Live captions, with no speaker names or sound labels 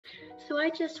So I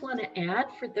just want to add,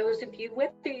 for those of you,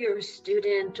 whether you're a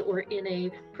student or in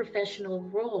a professional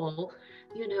role,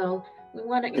 you know, we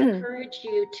want to encourage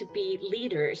you to be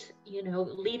leaders. You know,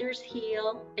 leaders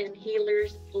heal and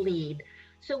healers lead.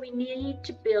 So we need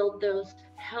to build those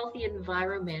healthy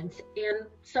environments. And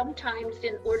sometimes,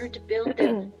 in order to build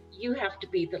them, you have to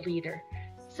be the leader.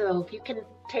 So if you can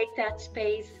take that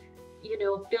space, you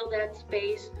know, build that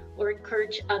space or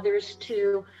encourage others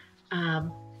to,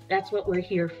 that's what we're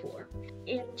here for.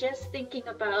 In just thinking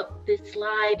about this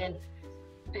slide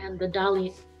and the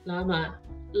Dalai Lama,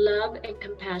 love and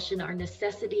compassion are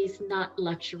necessities, not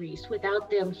luxuries. Without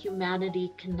them,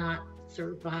 humanity cannot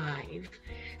survive.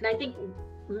 And I think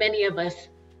many of us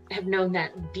have known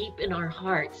that deep in our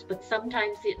hearts, but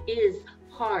sometimes it is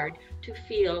hard to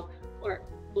feel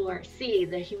or see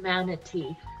the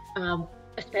humanity,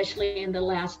 especially in the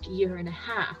last year and a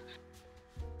half.